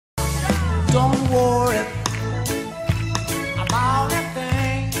Don't worry about a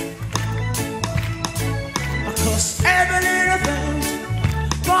thing, because every little thing's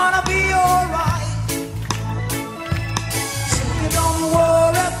gonna be alright. So you don't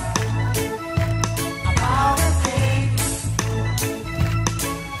worry about a thing.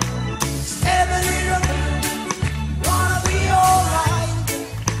 Every little thing's gonna be alright.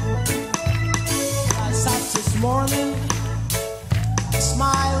 I sat this morning,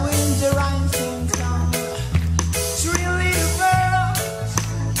 smile when the rain sings down. Three little girls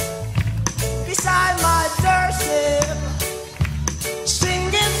beside my doorstep,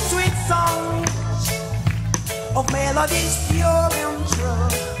 singing sweet songs of melodies pure and true.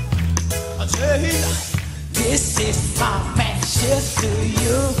 I say, this is my message to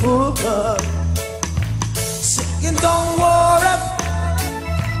you. Singing, don't worry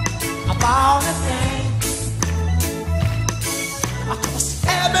about a thing, cause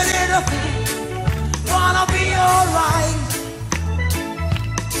every little thing gonna be alright.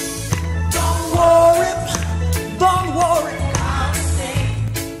 Don't worry about a thing,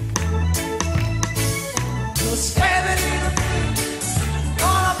 cause every little thing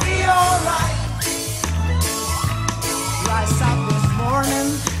gonna be alright. Rise up this morning,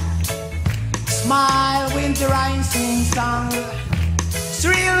 smile when the rain sings song.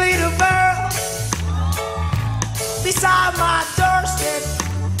 Three little girls beside my doorstep,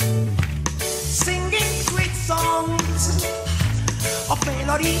 singing sweet songs of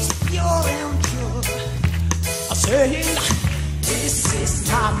melodies pure and true. I'm saying, this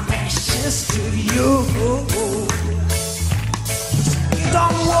is my message to you.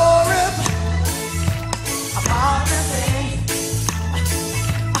 Don't worry about a thing,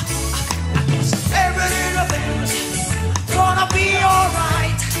 every little thing's gonna be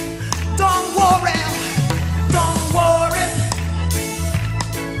alright. Don't worry. Don't worry,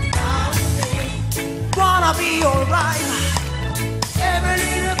 gonna be alright. Every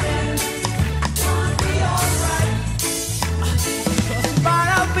little thing's gonna be alright.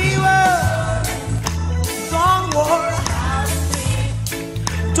 Gonna be well. Don't worry,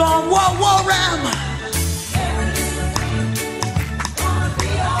 don't worry. Every little thing's gonna be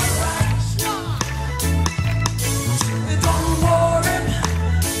alright. Don't worry,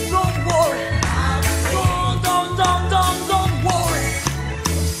 don't worry. Don't worry.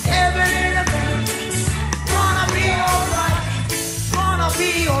 Every little thing's gonna be alright. Gonna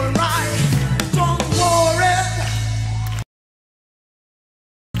be alright. Don't worry.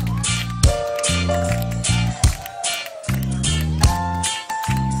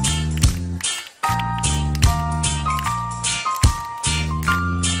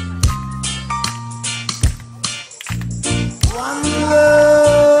 One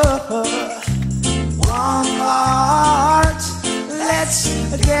love, one heart, let's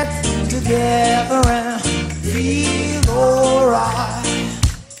get together and feel alright.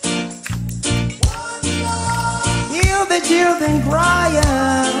 Hear the children crying,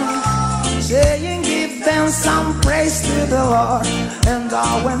 saying give them some praise to the Lord, and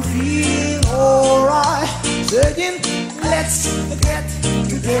I will feel alright. Saying let's get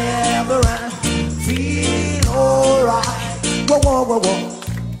together and feel alright. Whoa, whoa, whoa, whoa.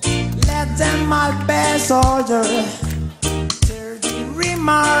 Let them my best order. 30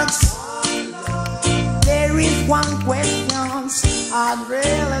 remarks. There is one question I'd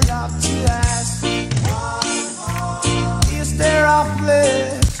really love to ask. Is there a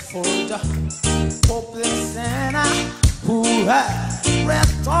place for the hopeless sinner who has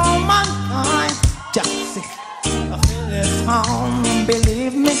left all mankind? Just see, I feel this home,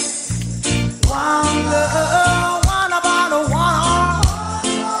 believe me. One love, one about a one heart,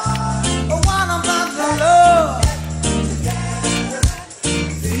 one about the love.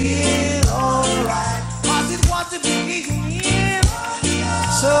 Feel alright, cause it was the beginning,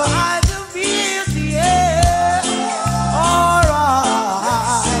 so I do feel the end.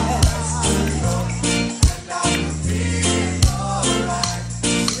 Alright,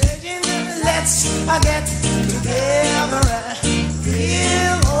 let's get together and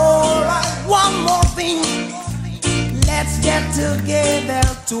feel alright. One more thing, let's get together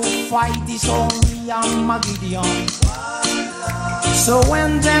to fight this holy Armageddon. So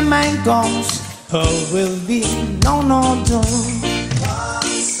when the man comes, there will be no doom.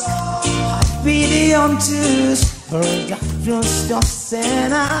 Pity unto the just of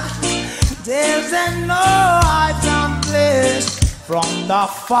sinner. There's no high place from the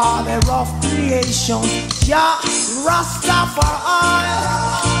Father of creation, Jah Rastafari.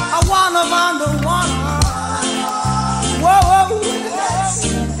 I wanna man the one. Whoa, whoa.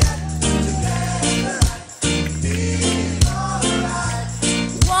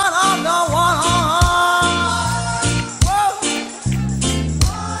 One on the one.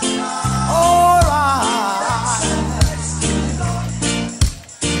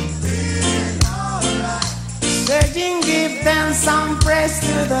 praise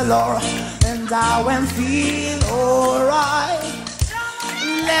to the Lord, and I will feel alright.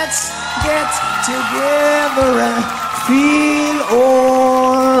 Let's get together and feel alright.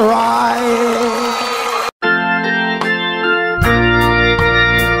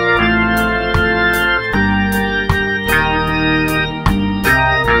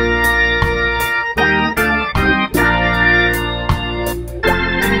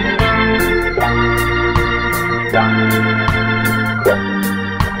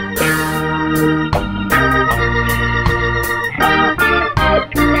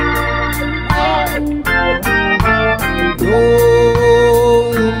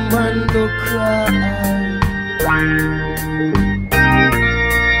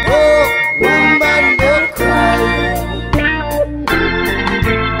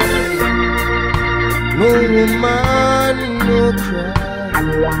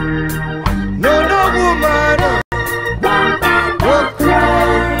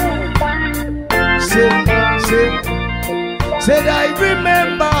 Said I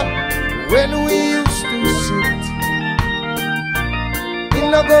remember when we used to sit in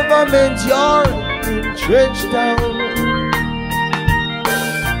a government yard in Trenchtown,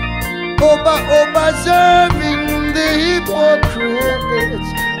 observing the hypocrites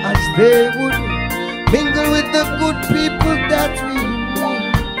as they would mingle with the good people that we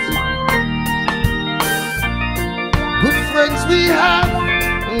meet. Good friends we have,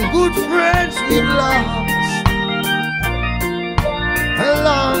 and good friends we lost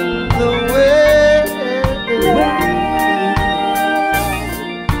along the way.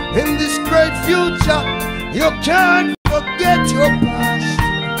 In this great future, you can't forget your past.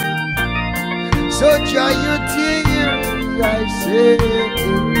 So dry your tears, I say,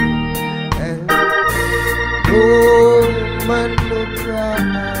 and no man no cry.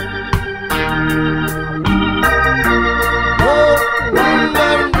 No man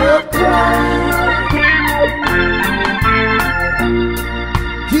no cry.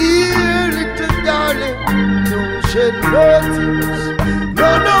 Shed no tears, no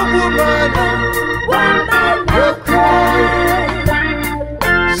woman, no cry.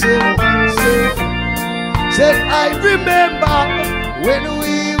 Said I remember when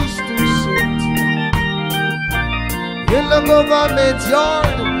we used to sit in the government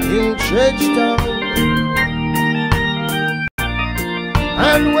yard in Trenchtown,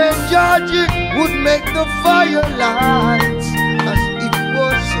 and when Georgie would make the fire lights, as it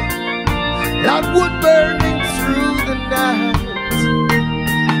was like wood burning through the night,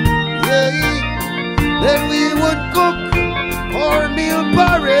 yeah. Then we would cook cornmeal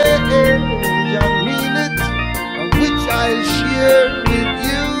porridge, I mean it, which I'll share with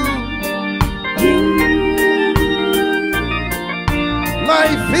you. My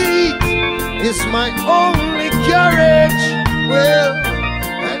feet is my only carriage, well,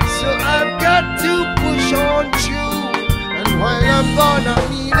 and so I've got to push on through, and while I'm gone, I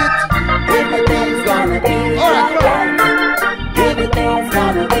mean it. Everything's gonna be alright. Everything's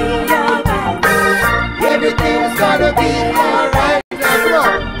gonna be alright. Everything's gonna be alright.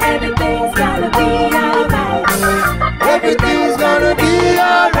 Everything's gonna be alright. Everything's gonna be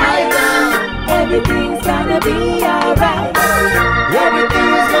alright now. Everything's gonna be alright.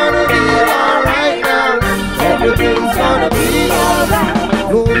 Everything's gonna be alright now. Everything's gonna be alright.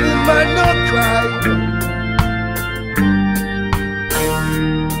 No man no cry.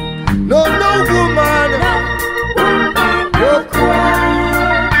 No woman, no cry.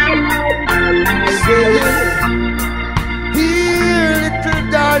 Say, here, little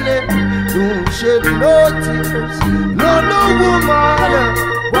darling, don't shed no tears. No woman,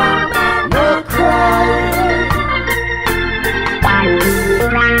 no cry.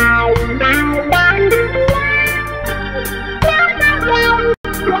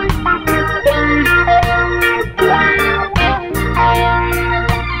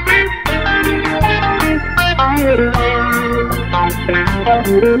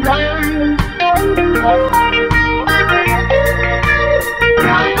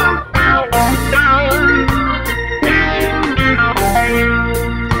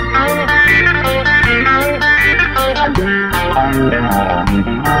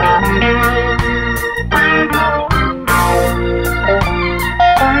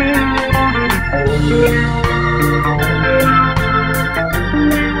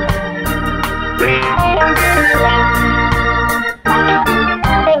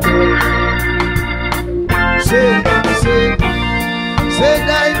 Said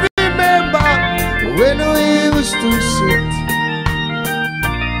I remember when we used to sit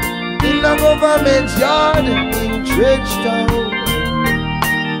in the government yard in Trenchtown,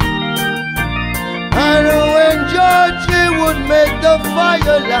 And when Georgie would make the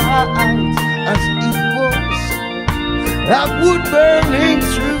fire light as it was, that would burning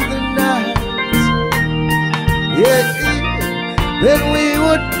through the night. Yeah, then we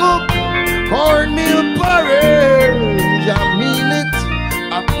would cook cornmeal porridge. I mean it,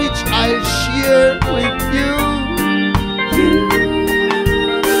 of which I'll share with you.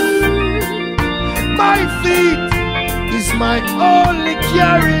 My feet is my only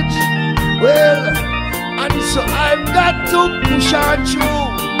carriage. Well, and so I've got to push on through.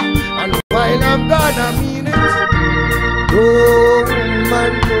 And while I'm gone, I mean it. Oh,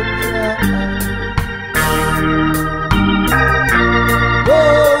 man, no cry.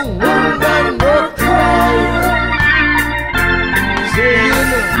 Oh, man, no cry. Say, you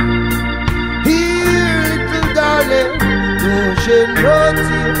know, here, little darling, don't shed no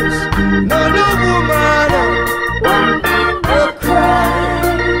tears. No, no woman, no cry.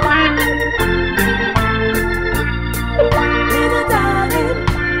 Little darling,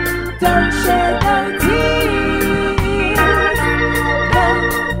 don't shed no tears.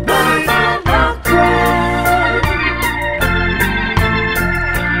 No, no cry.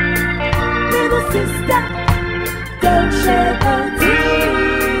 Little sister, don't shed no tears.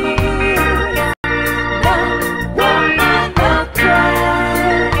 No, woman, no cry.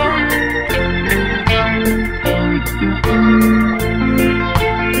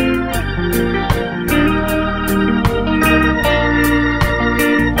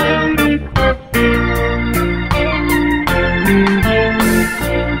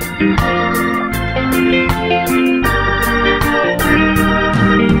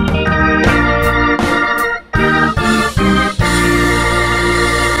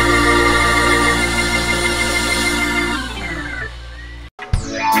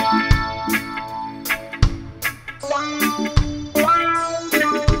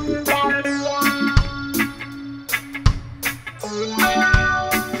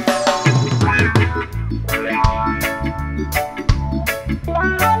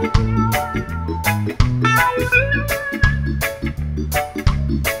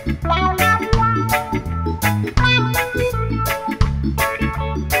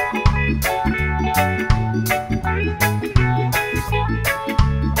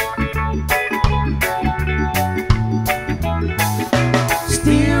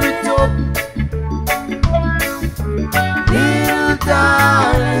 Steer it up, little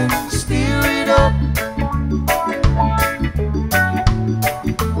darling, steer it up.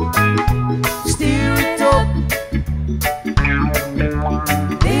 Steer it up,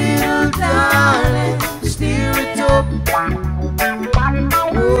 little darling, steer it up.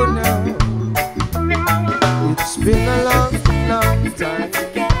 Oh no, it's been a long, long time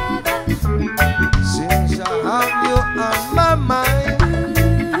since I have you on my mind.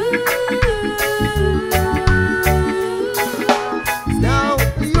 Now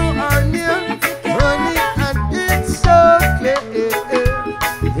you are near, honey, and it's so clear.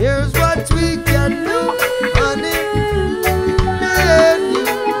 Here's what we can do, honey, me and you.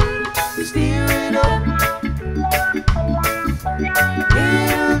 Steer it up,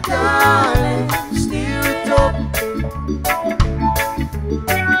 little darling, steer it up.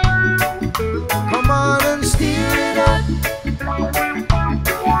 Come on and steer it up,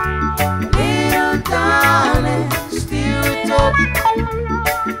 little darling, steer it up.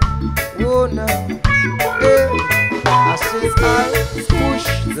 Oh no, hey, I said I'll push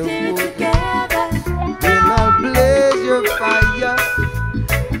the wood, then I'll blaze your fire.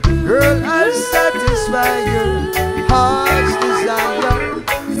 Girl, I'll satisfy your heart's desire.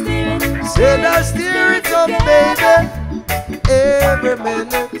 Said I'll steer it up, baby, every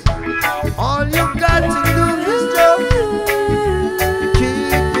minute. All you got to do is just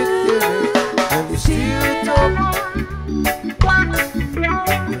keep it in it and steer it up.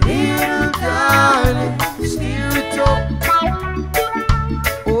 Little darling, steer it up.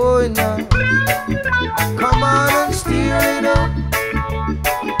 Oh no, come on and steer it up.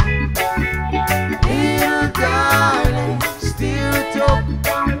 Little darling, steer it up.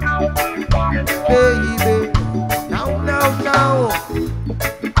 Baby, now,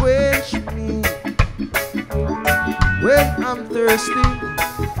 quench me when I'm thirsty.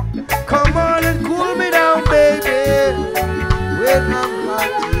 Come on and cool me down, baby, when I'm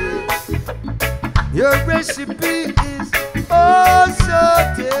hot. Your recipe is oh so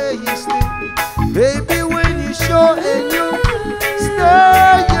tasty, baby, when you show and you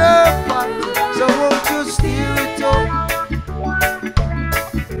stir your pot. So won't you steer it up,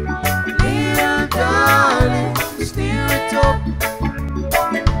 little darling, steer it up.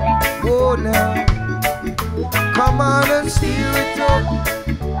 Oh now, come on and steer it up.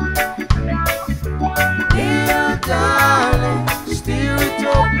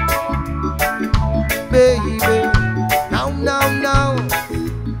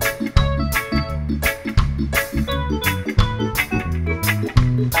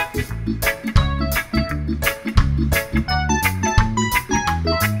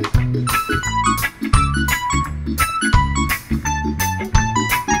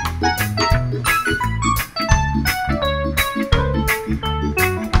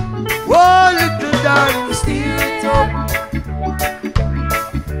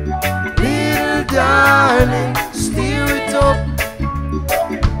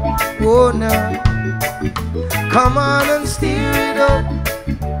 oh now. Come on and steer it up.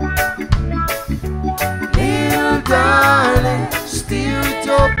 Little darling, steer it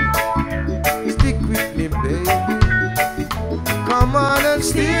up. Stick with me, baby. Come on and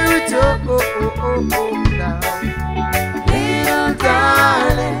steer it up, oh, oh, oh, oh, now. Little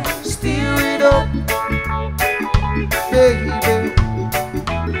darling, steer it up, baby.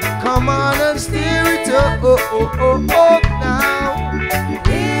 Come on and steer it up, oh, oh, oh, oh, now.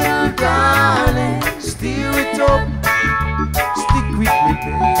 Little darling, steer it up. Stick with me,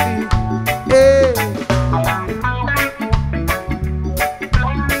 baby. Hey.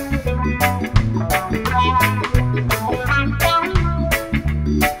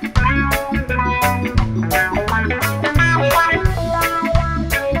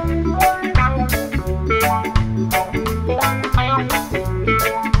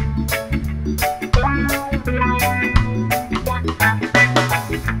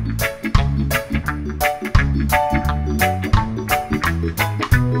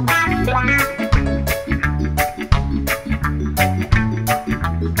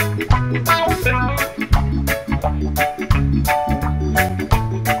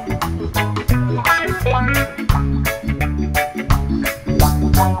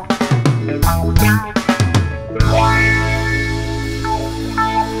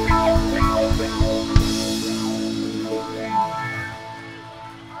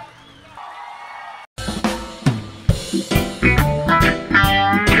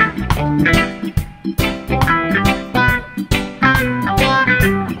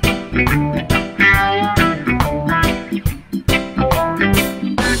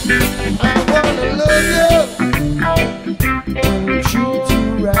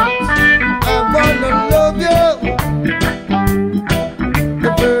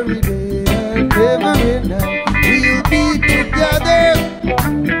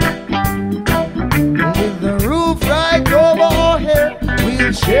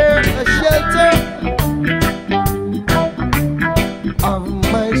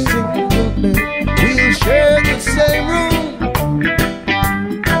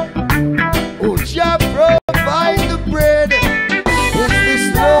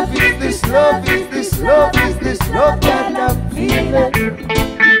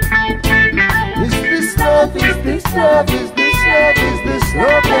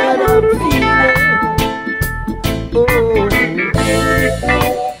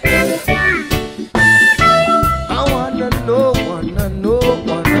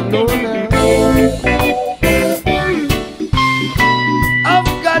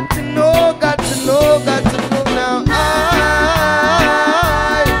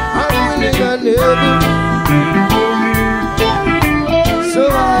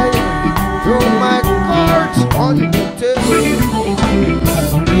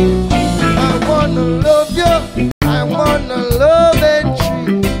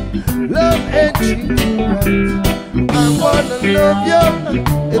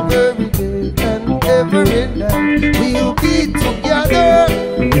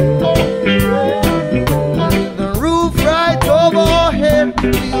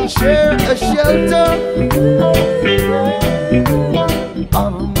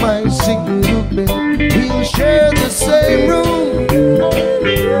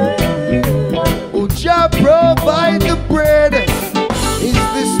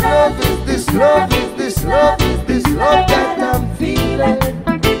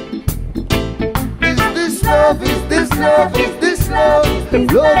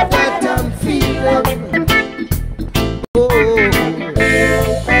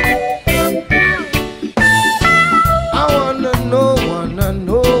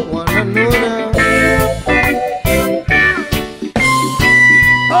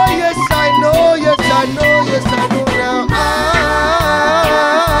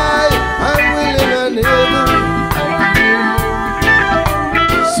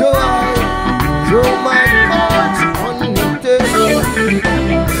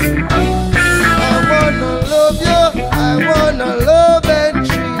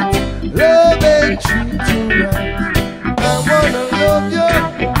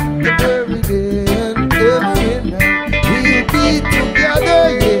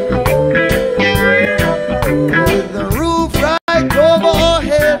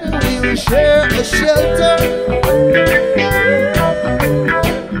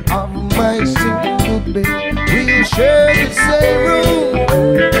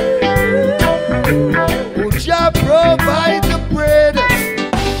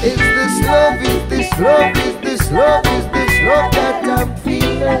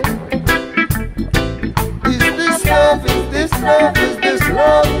 Is this love? Is this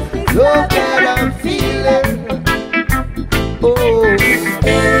love? love that I'm feeling. Oh,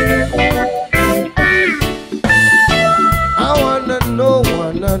 I wanna know now.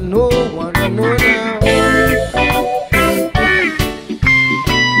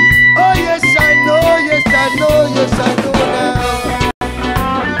 Oh yes, I know now.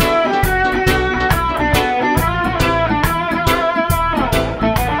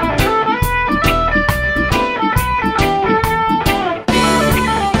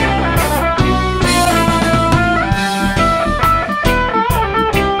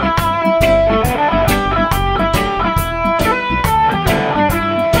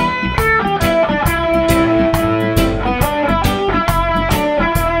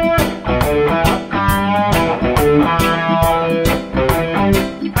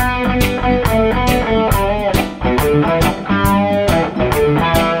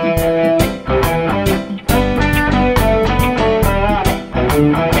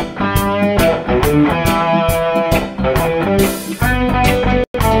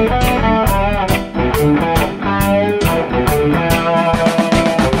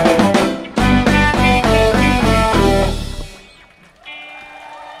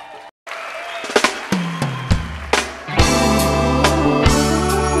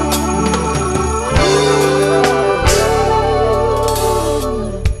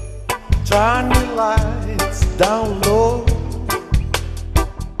 Turn your lights down low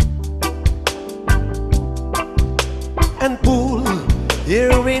and pull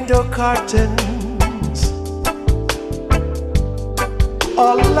your window curtains,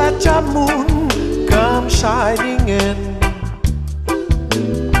 or let your moon come shining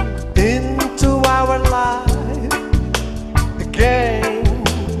into our life again.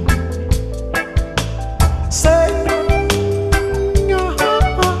 Say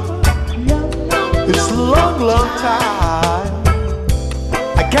it's a long time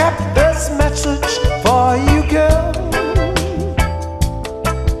I kept this message for you, girl,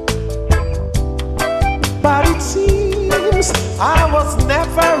 but it seems I was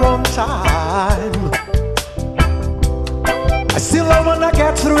never on time. I still wanna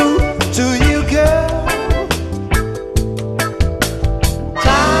get through to you, girl.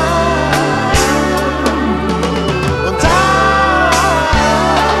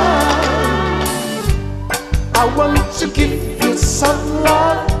 I want to give you some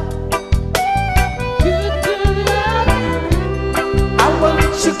love. Good love. I want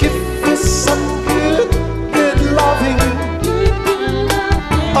to give you some good loving.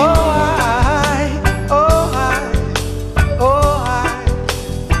 Oh,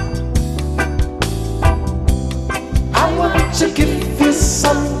 I want to give you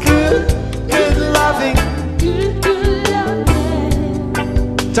some good loving.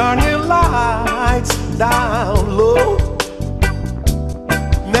 Turn your lights down low.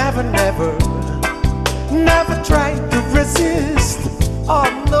 Never try to resist. Oh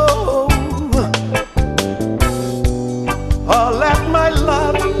no. Oh, let my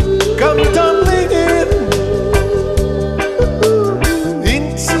love come tumbling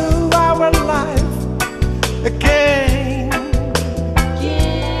into our life again.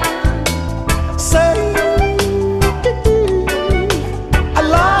 Say I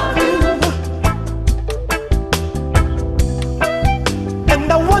love you.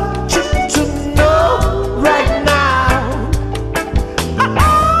 I want you to know right now,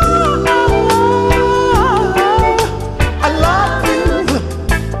 I love you.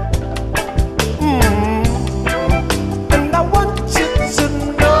 And I want you to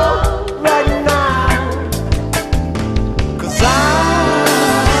know right now, 'cause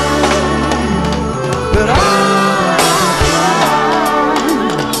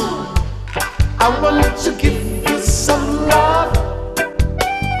I want to give you some love.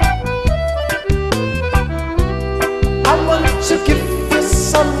 I want to give you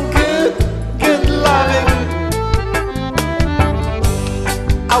some good loving.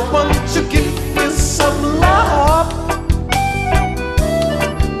 I want to give you some love.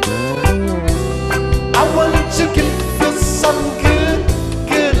 I want to give you some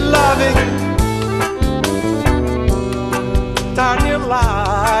good loving. Turn your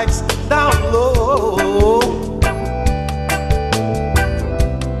lights down low.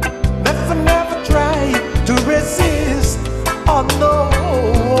 Never try to resist. Oh no.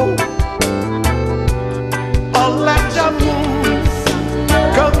 Oh, let your moon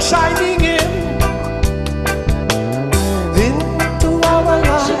come shining into our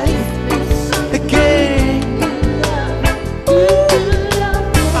life again.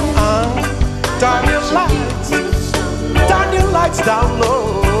 Turn your lights down low.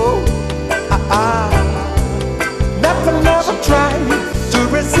 Never try to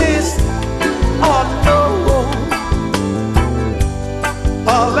resist.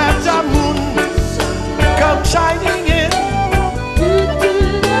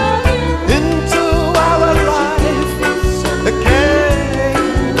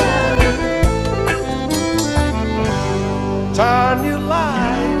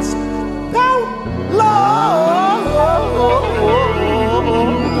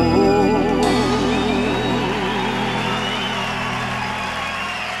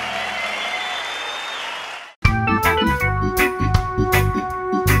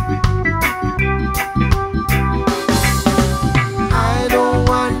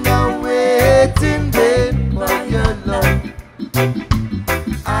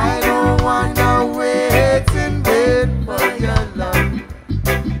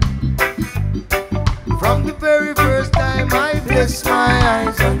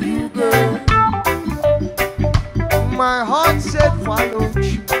 on you, girl. My heart said follow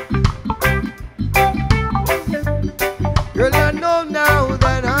you. Girl, I know now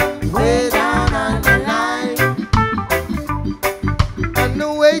that I'm way down on the line, and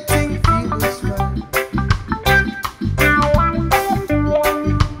the waiting feels fine.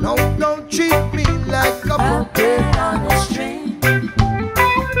 No, don't treat me like a puppet on a string,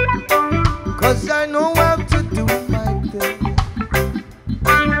 'cause I know how to do my thing.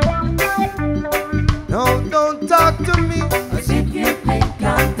 No, don't talk to me as if you think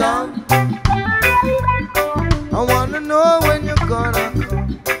I'm dumb. I wanna know when you're gonna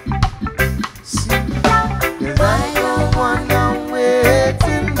come. See, 'cause I don't wanna wait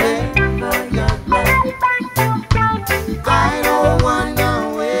in vain for your love. I don't wanna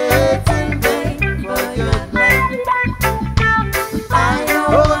wait in vain for your love. I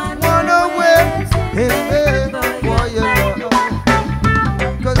don't wanna wait in vain for your love.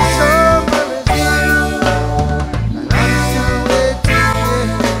 'Cause summer is here, and I'm still waiting.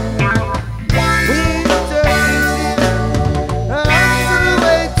 Winter is here, and I'm still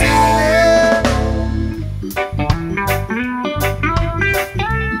waiting.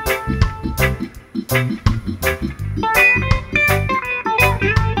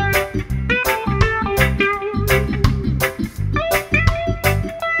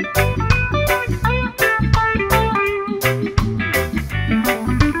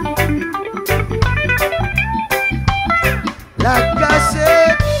 Like I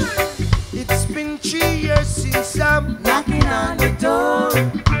said, it's been 3 years since I'm knocking on the door.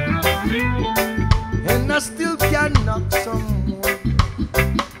 and I still can knock some more.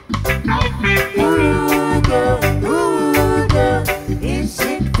 Ooh, girl, is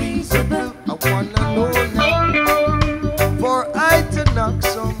it feasible? I wanna know now, for I to knock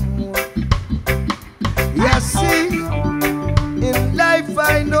some more. Yeah, see, in life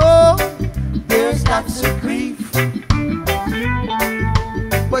I know There's lots of grief,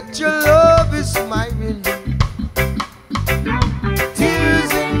 but your love is my relief.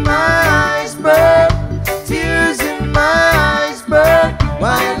 Tears in my eyes burn, tears in my eyes burn,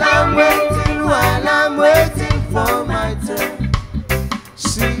 while I'm waiting for my turn.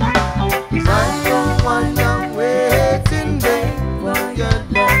 See, 'cause I don't wanna wait in vain for your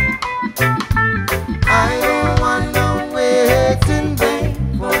love. I don't wanna wait in vain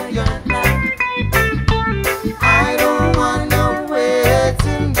for your love. I don't wanna wait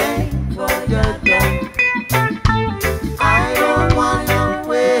in vain for your love. I don't wanna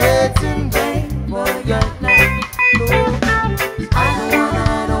wait in vain for your love. No, I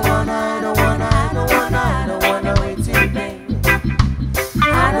don't wanna wait in vain. I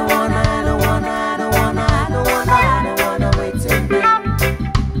don't wanna wait in vain.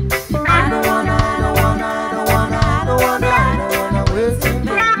 I don't wanna wait in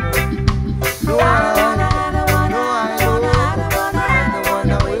vain. No,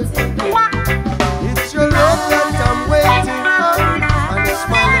 it's your love that I'm waiting for, and it's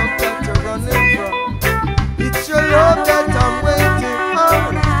my love that you're running from. It's your love that I'm waiting for,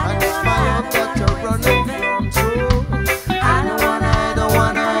 and it's my love that you're running from. So I don't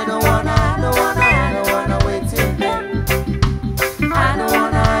wanna wait in vain. I don't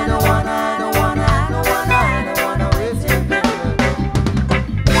wanna wait in vain.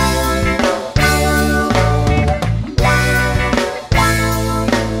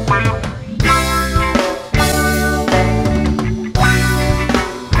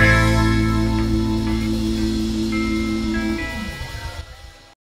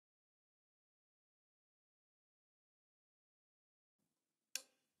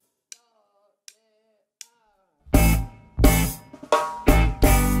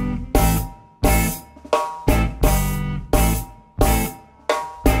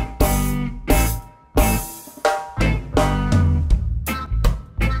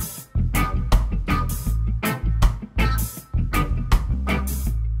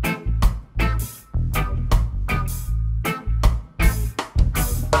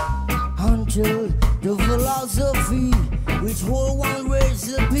 Until the philosophy which hold one race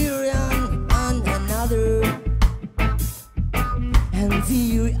superior and another, and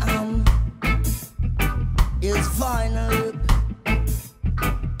theory is finally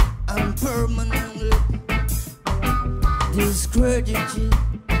and permanently discredited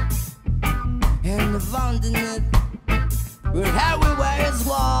and abandoned. But everywhere is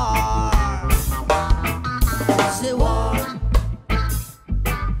war. It's a war.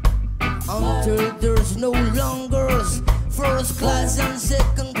 Until there's no longer first class and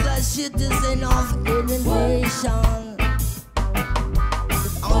second class citizen of any nation.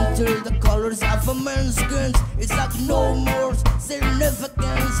 Until the color colors of a man's skin. It's like no more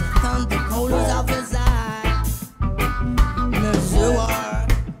significance than the colors of his eyes. Yes, you are.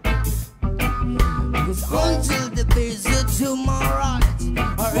 Cause until the visit to my right,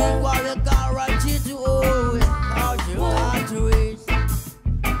 or equal the guarantee to always out your countries.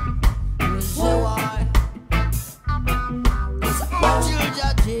 Yes, you are. Cause until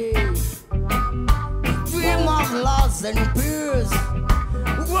that day, dream of loss and peace,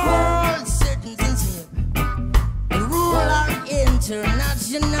 world citizenship, rural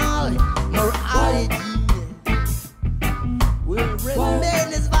international morality will remain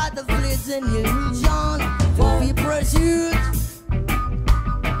as by the fleeting illusion to be pursued,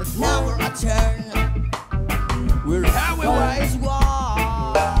 but never return. We're how we wise war.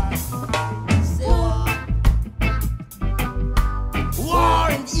 Say war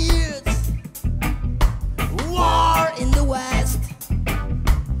in the east, war in the west,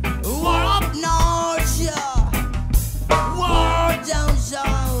 war up north, yeah. War down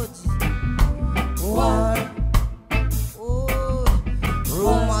south, war. Oh,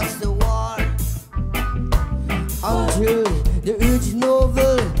 rumors the war until the huge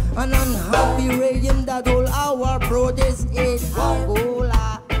novel, an unhappy regime that all our brothers in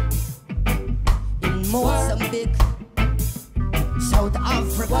Angola, in Mozambique, South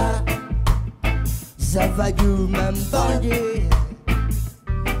Africa, Salvador and Burundi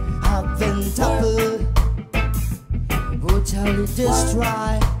have been toppled, brutally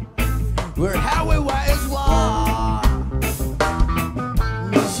destroyed. We're how we wise war.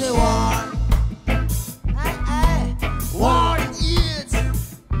 Say war. War in the east,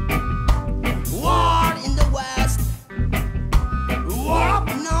 war in the west, war up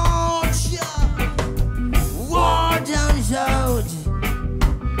north, yeah. War down south,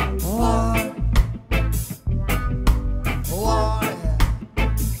 war, war,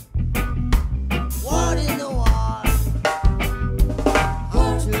 war in the war,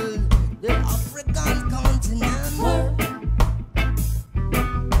 until the African continent will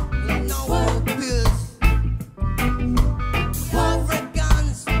know no peace.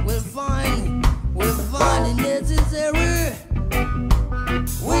 Africans will find it necessary.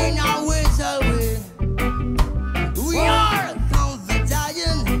 We know it's a win. We are confident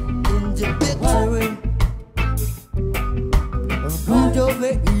in the victory of good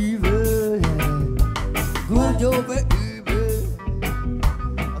over evil, good over evil,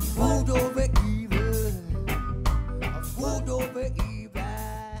 of good over evil, of good over evil.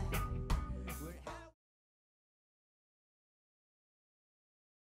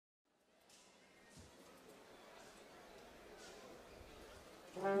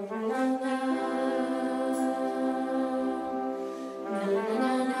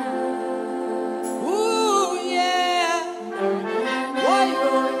 Ooh, yeah. Why,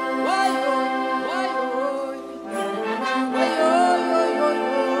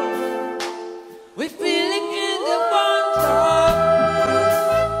 we're feeling in the one drop,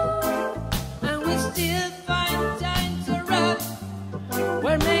 and we still find time to rap.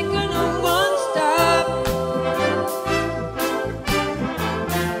 We're making a one stop.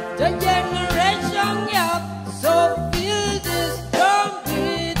 The generation gap, so feel this drum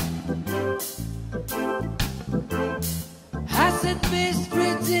beat. Has it been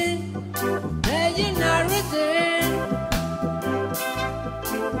written, playing our rhythm,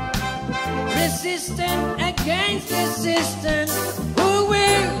 resistant against resistance. Who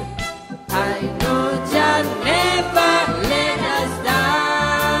will? I know Jah never let us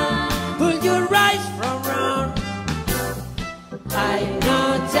down. Pull your rise from wrong. I know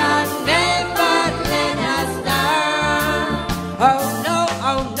Jah never let us down. Oh no,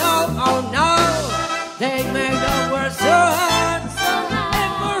 oh no, oh no. They make the world so hard.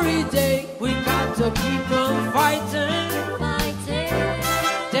 Every day we got to keep on fighting.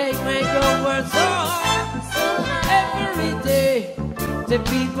 They make the world so hard. Every day the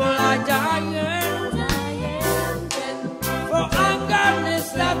people are dying for anger and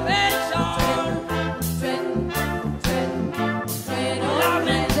starvation.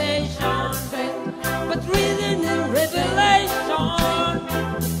 Lamentation, but reading in Revelation,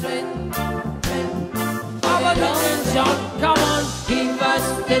 our attention, come on, give us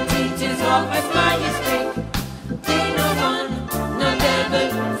the teachings of a majestic. No one, no devil,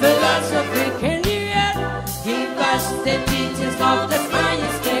 philosophy, can you hear? Give us the teachings of the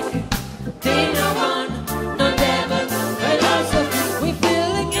majestic. No one, no devil, philosophy, we're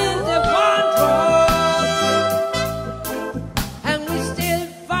feeling in the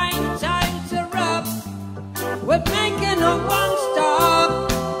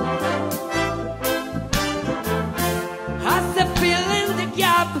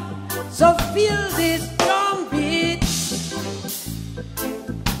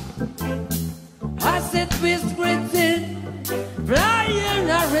it with greeting, flying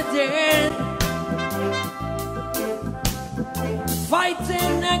everything,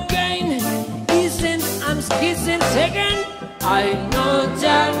 fighting again, easing, I'm kissing again. I know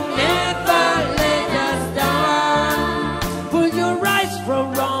Jah never let us down. Pull your eyes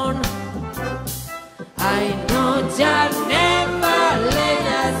from wrong. I know Jah never let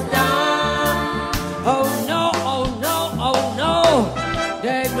us down. Oh no, oh no, oh no.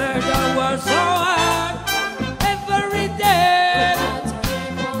 They murder was so hard. Every day,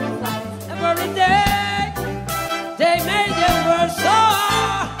 every day. They made the world so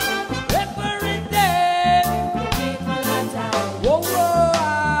hard. Every day. Whoa,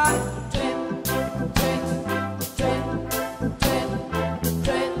 whoa.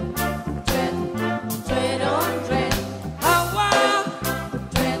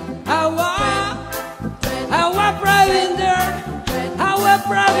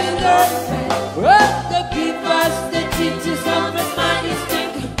 Well, they give us the teachers of the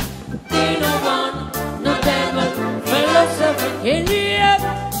majestic. They no one, no devil, philosophy in the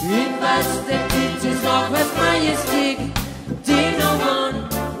earth. Give us the teachers of the majestic. They no one,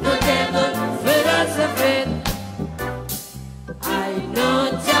 no devil, philosophy. I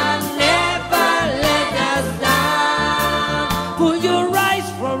know Jah never let us down. Pull your eyes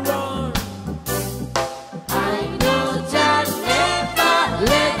from wrong. I know Jah never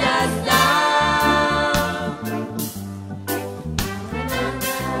let us down.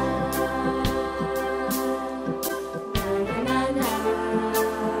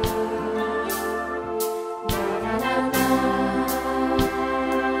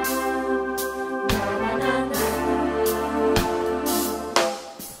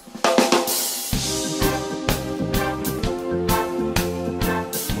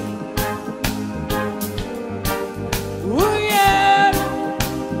 Oh yeah,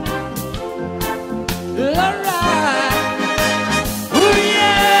 alright. Oh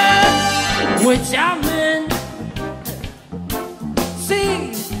yeah, we're jamming.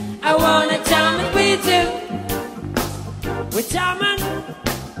 See, I wanna jam it with you. We're jamming,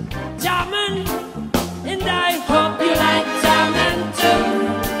 jamming, and I hope you like jamming too.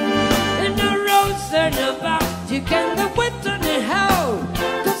 In the roads and about, you can go with anyhow.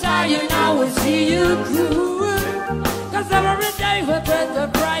 'Cause I you now will see you through. 'Cause every day we pay the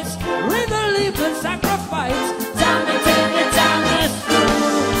price, really live and sacrifice. Jamming till the jam is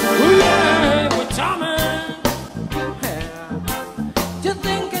through. Ooh yeah, we're jamming. Yeah. You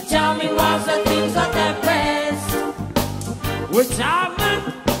think a jamming was the things of the best? We're jamming,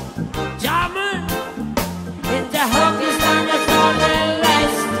 jamming, in the hockey stand that's all the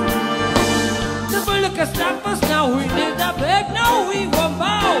rest. The bullock stop us now, we need a beg, now we won't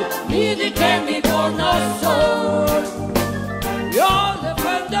bow. Neither can be born no soul. You're the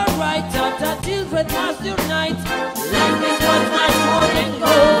further right out the children must unite. Life is not much more than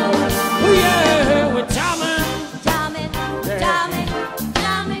gold. Oh yeah, we're jamming, Jamming, jamming,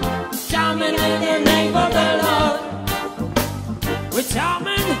 jamming. jamming in the name of the Lord. We're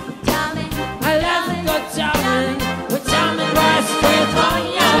jamming, Jamming, I love go jamming. We're jamming right straight from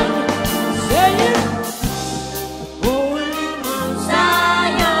young. Say it. Holy Mount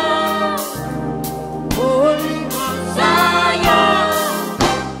Zion, Holy Mount Zion.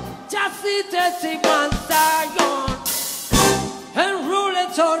 Just see the Mount Zion and rule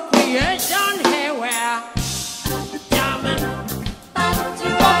it all creation here where jamming up to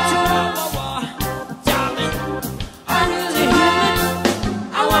our war, jamming. I really hear it.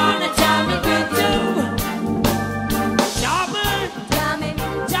 I wanna jam it with you. Jamming, jamming,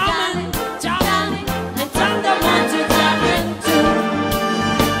 jamming, jamming, jamming, and turn the man to jamming too.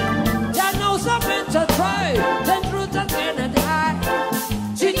 There knows something to try, the truth has been a die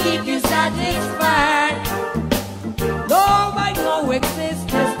to keep you satisfied. Love I know exists,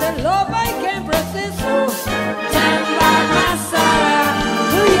 the love I can resist. So stand by my side.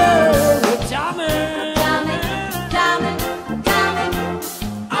 Oh yeah, we're jamming, jamming, jamming, jamming.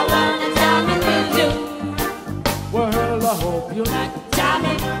 I wanna jam it with you. Well, I hope you like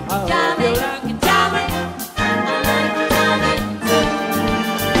jamming. I hope you Jamming. like jamming. I like jamming too.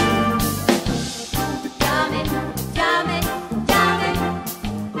 Jamming, jamming, jamming.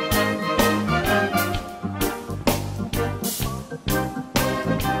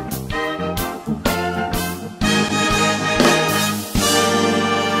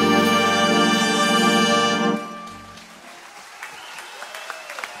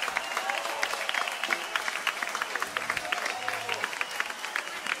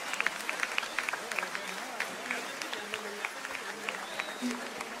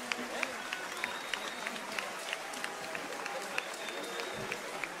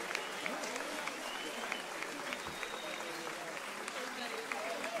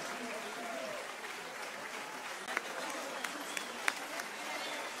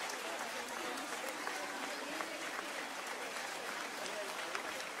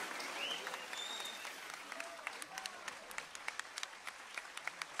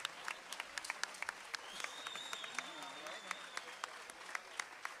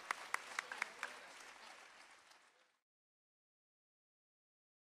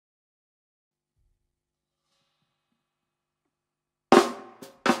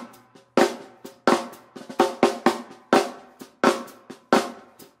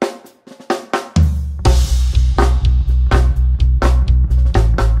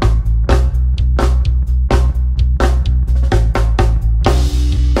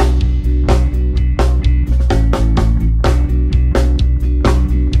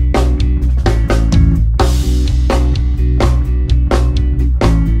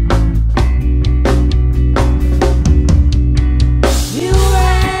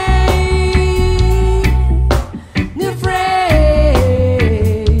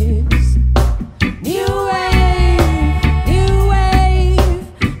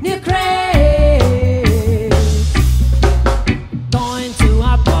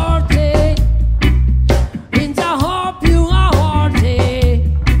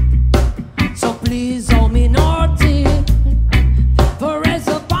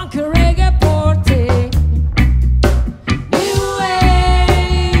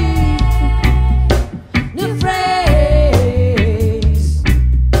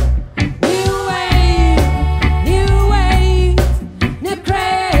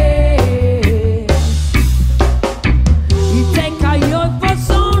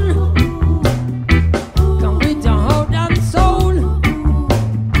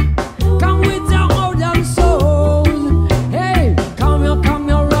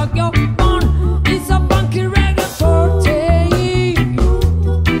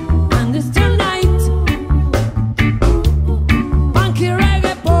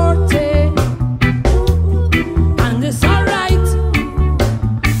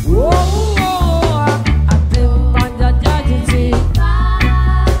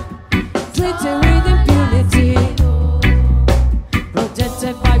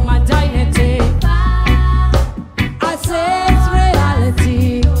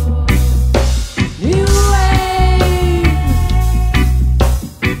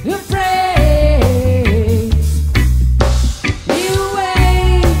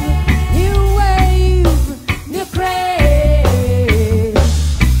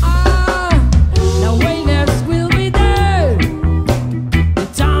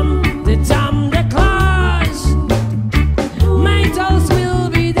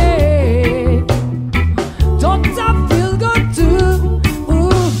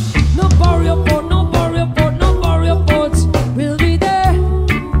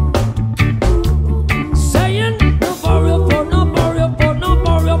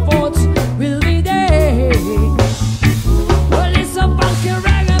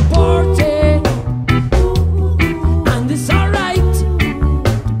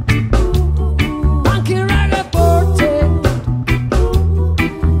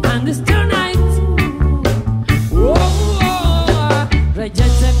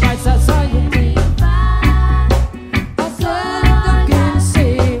 rejected by society. Observed against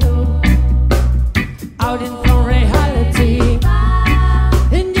it, out in from reality.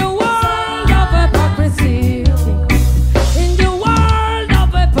 In the world of hypocrisy, in the world of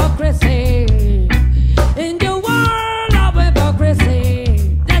hypocrisy, in the world of hypocrisy,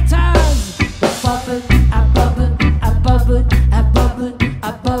 that has a bubble, a bubble, a bubble,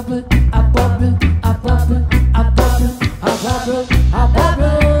 a bubble, a bubble, a bubble, a bubble, a bubble, a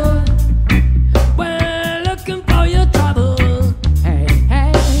bubble. We're looking for your trouble, hey,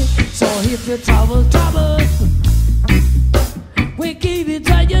 hey. So if you trouble, we give it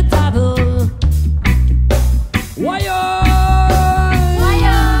to your trouble. Why yo?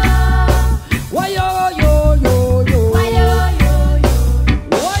 Why yo, yo, yo, yo? Why yo, yo, yo?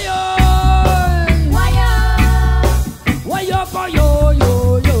 Why yo? Why yo? Why yo, for yo,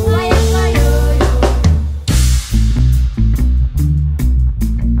 yo, yo? Why yo, for yo, yo?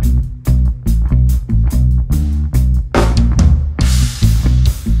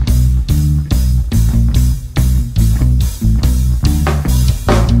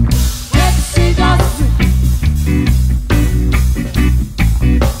 Exodus,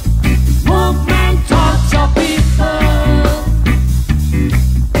 movement of your people.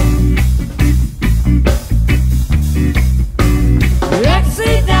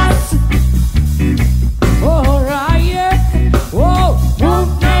 Exodus, oh right, yeah. Oh,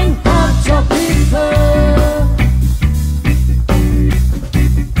 movement of your people.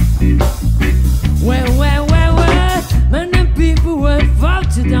 Well, many people will fall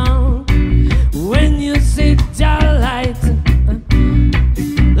down when you see the light.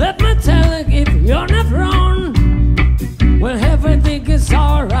 Let me tell you, if you're not wrong, well, everything is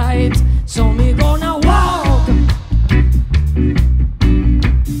alright. So me gonna walk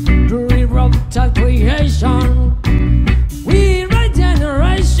the river of creation. We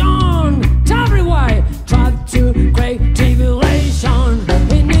regeneration. Tell me why try to create tribulation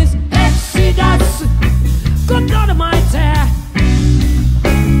in this exodus. Good Almighty,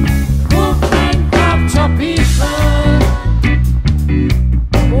 movement of your people.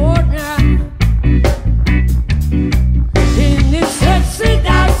 Oh, yeah. In this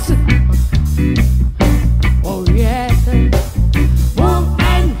exodus, oh yeah,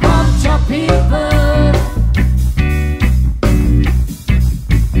 movement of your people.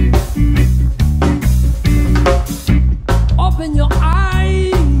 Open your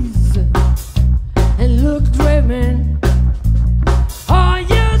eyes and look driven. Are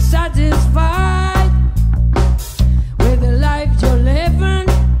you satisfied with the life you're living?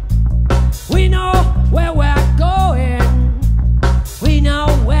 We know where we're going. We know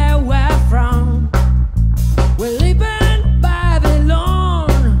where we're from. We're leaving Babylon.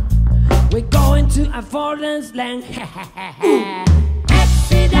 We're going to a foreign land.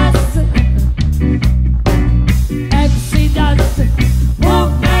 Exodus, Exodus,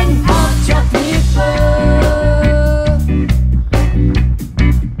 movement of your people.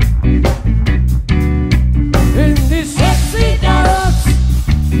 In this exodus,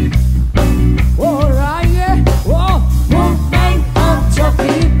 oh right, yeah. Oh, movement of your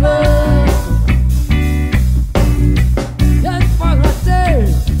people. That's what I say.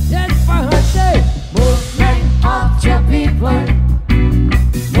 That's what I say. Movement of your people.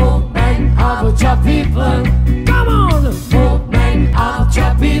 Movement of your people. Come on, movement of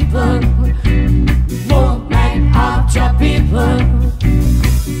your people. Movement of your people.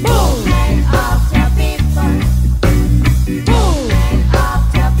 Movement of your people. Movement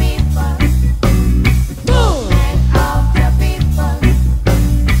of your people. Movement of your people.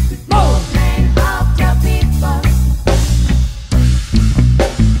 Movement of your people.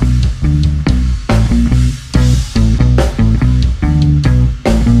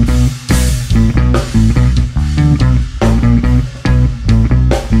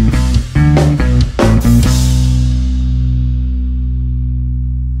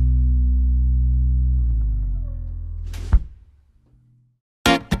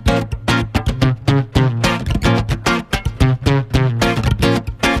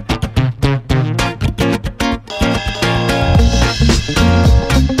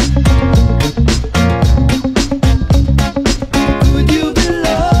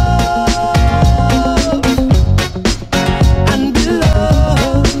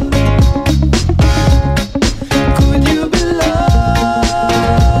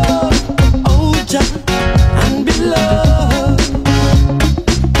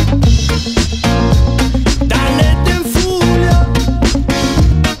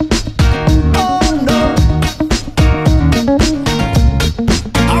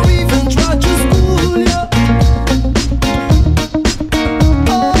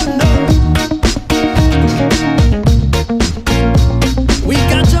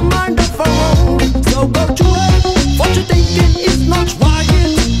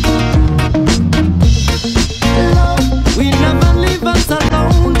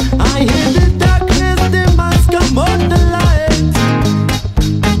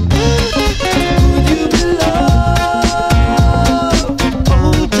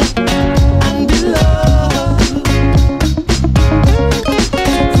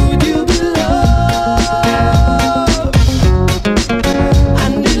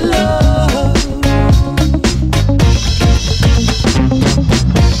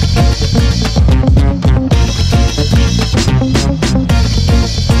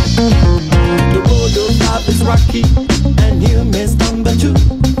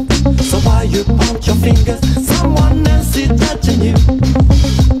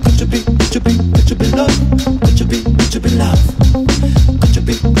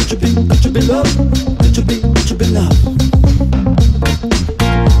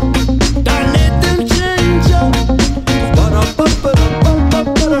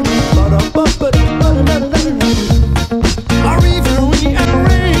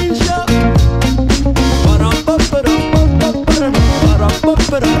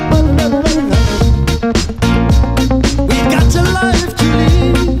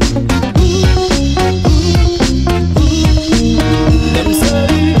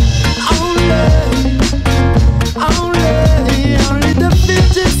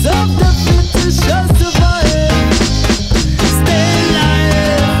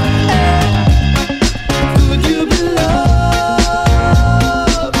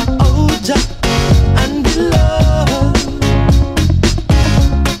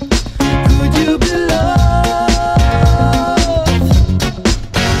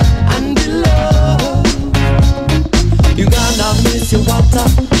 water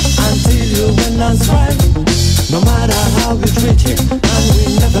until you win and strike. No matter how we treat you, and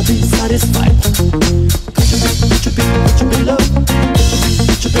we'll never be satisfied. Could you be love?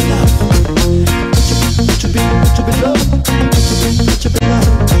 Could you be love? Could you be love? Could you be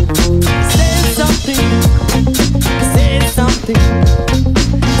love? Say something, say something,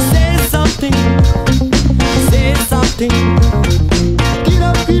 say something, say something. Get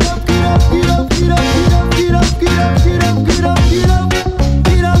up, get up, get up, get up, get up, get up, get up, get up, get up, get up,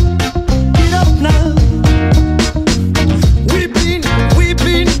 get up, get up now. We've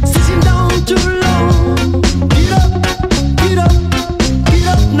been sitting down too long. Get up, get up, get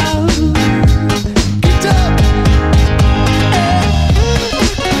up now. Get up.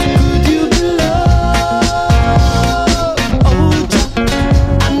 Could you be loved? Oh,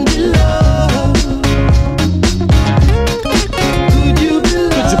 and be loved. Could you be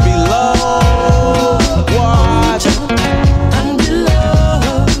loved? Could you be loved? What? And be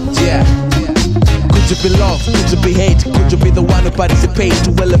loved. Yeah. Could you be loved? Could you be hate? Could you be the one who participates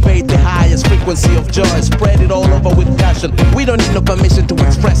to elevate the highest frequency of joy? Spread it all over with passion. We don't need no permission to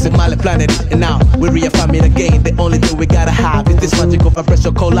express it, Marley planet. And now we reaffirm it again. The only thing we gotta have is this magic of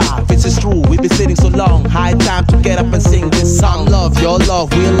vibration called love. This is true, we've been sitting so long. High time to get up and sing this song. Love, your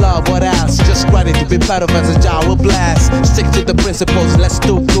love, we love, what else? Just ready to be part of us, a jar will blast. Stick to the principles, let's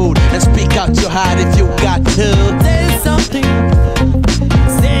do good. And speak out your heart if you got to. Say something,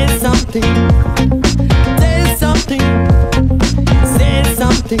 say something, say something, say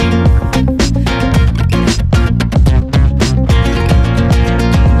something.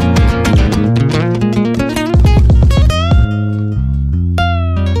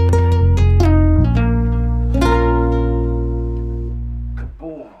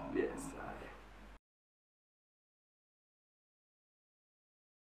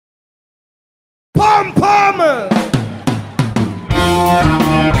 Pom pom.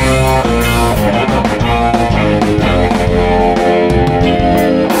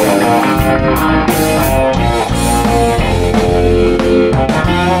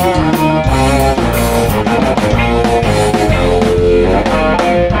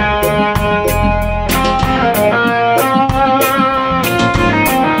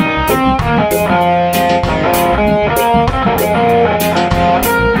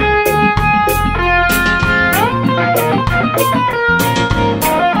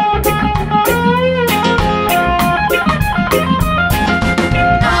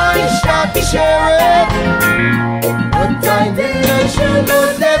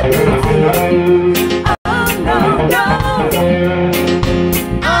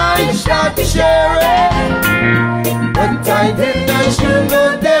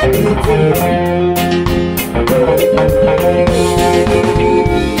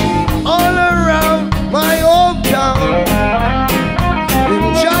 All around my hometown,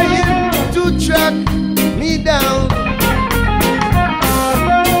 been trying to track me down.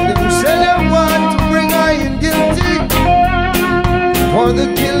 Them say they want to bring I in guilty for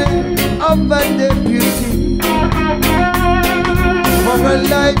the killing of a deputy, for a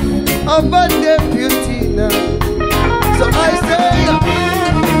life of a deputy now. So I say,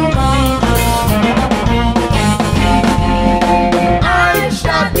 I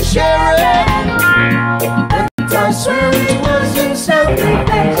shot the sheriff, but I swear it was in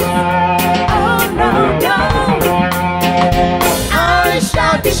self-defense. Oh no, no. I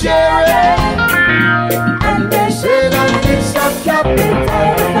shot the sheriff, And they said I did some capital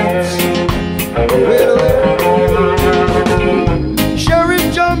offense.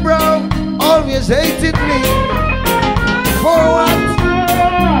 Sheriff John Brown always hated me. For what?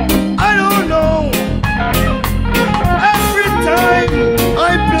 I don't know. Every time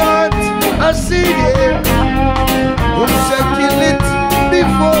I plant a seed here, who say kill it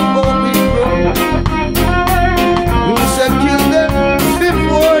before we grow? Who say kill them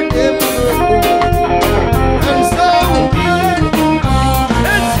before them grow? And so,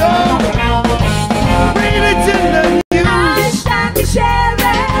 read it in the I news. shot the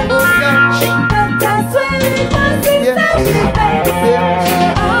sheriff, Oh gosh. but I swear it was in self-defense.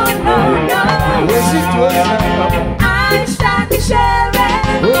 Oh no, no. Yes, it was. I shot the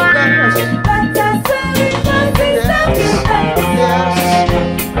sheriff, Oh gosh. but I swear it was in self-defense.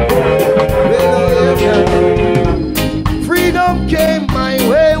 Freedom came my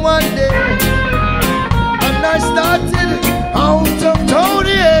way one day, and I started out of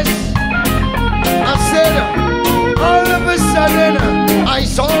Tony's. I said, all of a sudden, I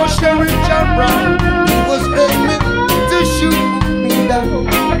saw Sheriff John Brown, who was aiming to shoot me down.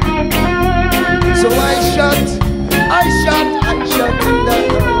 So I shot him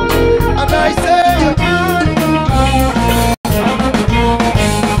down, and I said,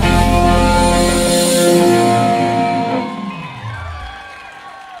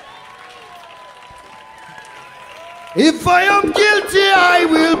 If I am guilty, I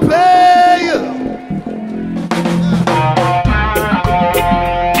will pay.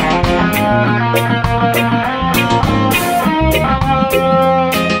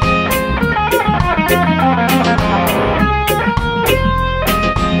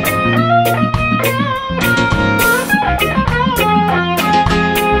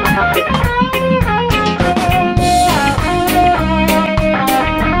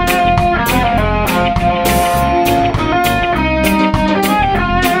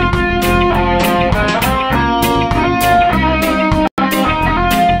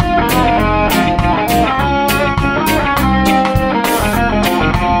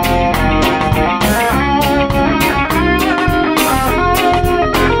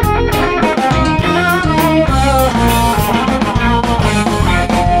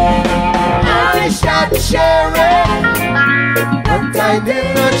 I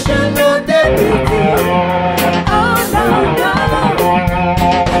did not show no deputy. Oh no, no.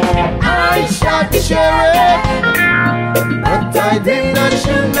 I shot the sheriff, but I did not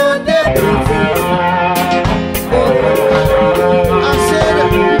show no deputy. I said,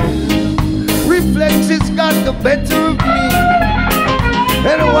 reflexes got the better of me,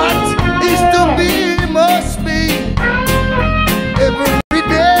 and what is to be must be. Every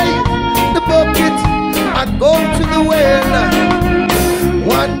day, the bucket, I go to the well.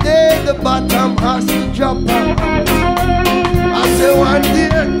 One day the bottom has to drop out. I say one day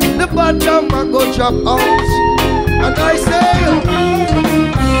the bottom I go drop out. And I say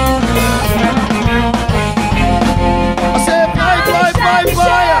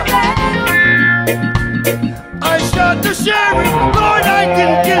fire. I shot the sheriff, Lord, I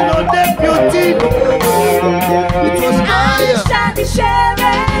didn't kill no deputy. It was I shot the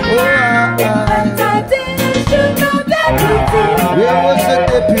sheriff, but I didn't shoot no deputy. Where was the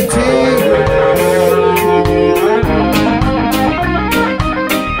deputy?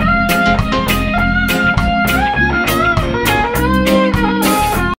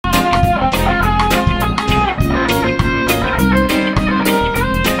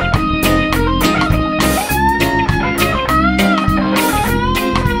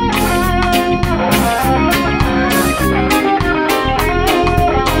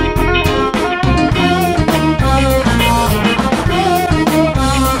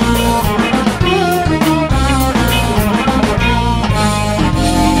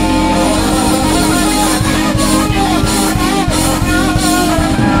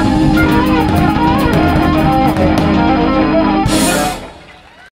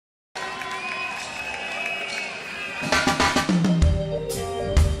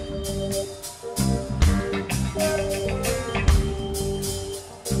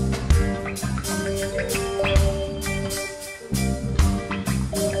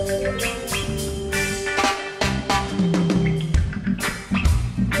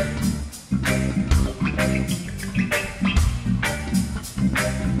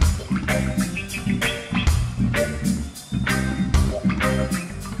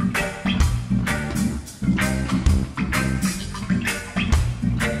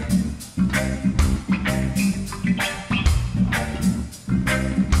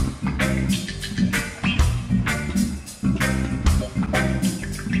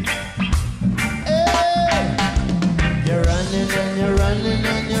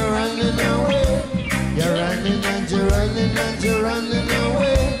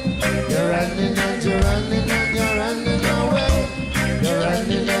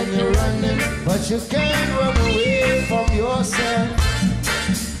 You can't run away from yourself.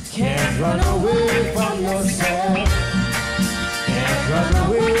 Can't run away from yourself. Can't run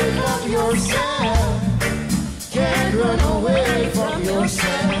away from yourself. Can't run away from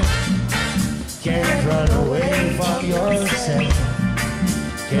yourself. Can't run away from yourself.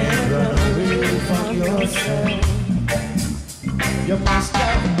 Can't run away from yourself. You must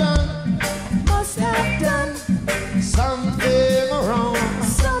have done something wrong.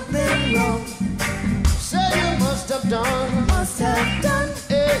 Something wrong. Say you must have done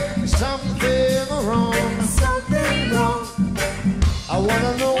something wrong. Something wrong. I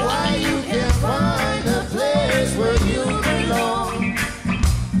wanna know why you can't find a place where you belong.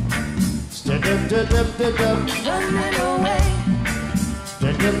 Running away.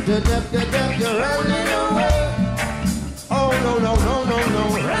 You're running away. Oh no no no no no,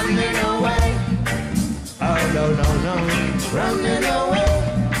 running away. Oh no no no, running away.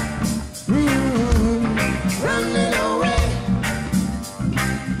 Running away.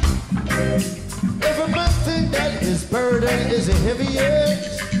 Every mountain that is burden is a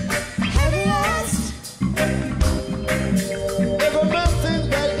heaviest. Every mountain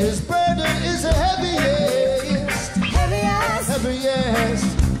that is burden is a heaviest.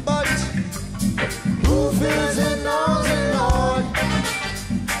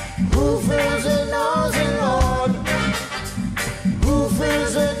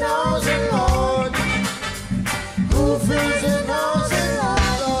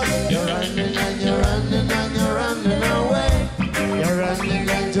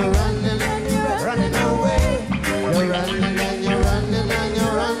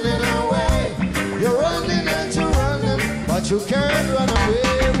 you can't run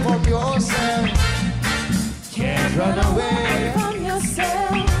away from yourself. Can't run away from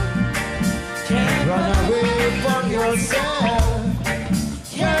yourself. Can't run away from yourself.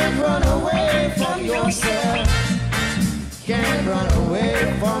 Can't run away from yourself. Can't run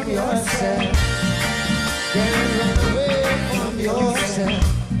away from yourself. Can't run away from yourself.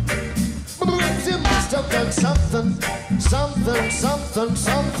 You must have done something, something, something,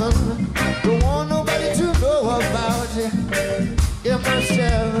 something. Don't want nobody to know about it. You must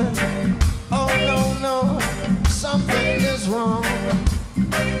have. Oh no, no, something is wrong.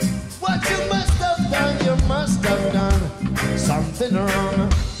 What you must have done something wrong.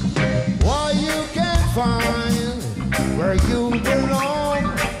 Why you can't find where you belong?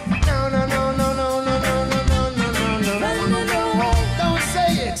 No, no, no, no, no, no, no, no, no, no, no, no. Don't say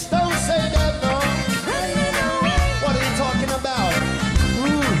it, don't say that, no. What are you talking about?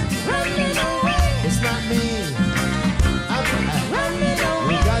 It's not me.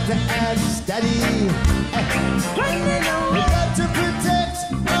 We got to add steady. We got to protect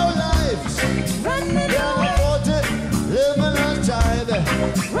our lives. Can't afford to live in a jive.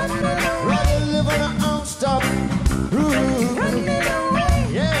 Rather live on our own stop.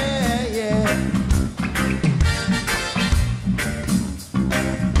 Yeah, yeah.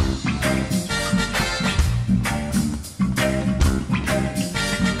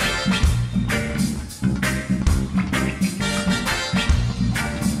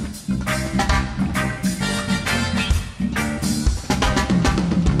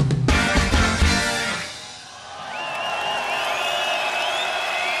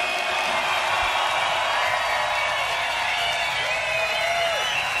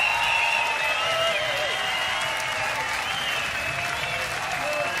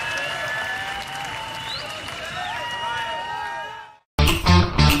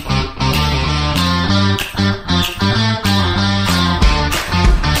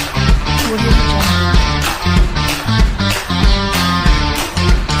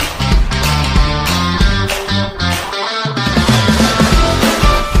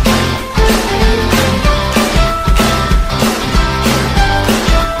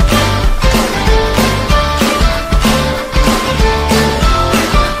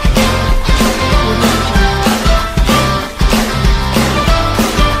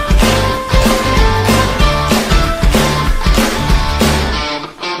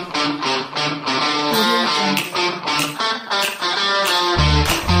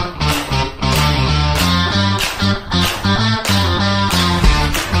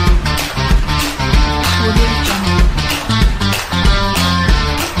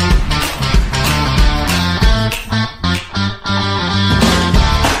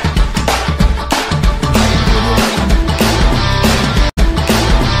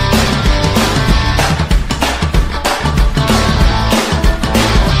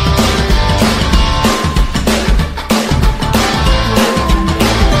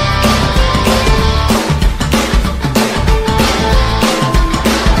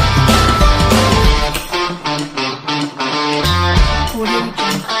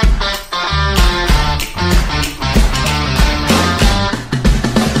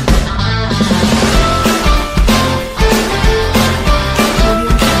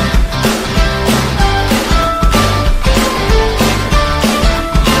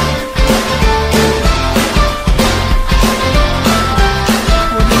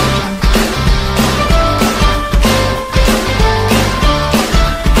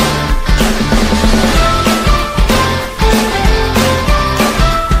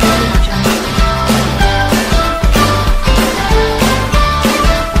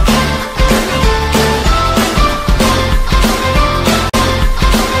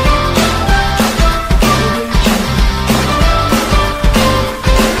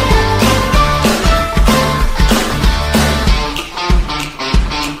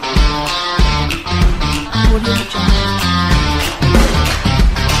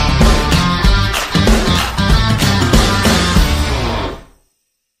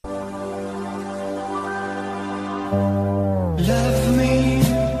 Love me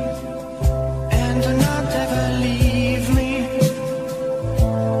and do not ever leave me.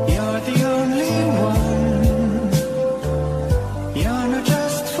 You're the only one. You're not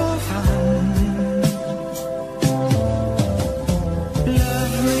just for fun.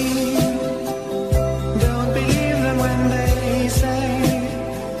 Love me.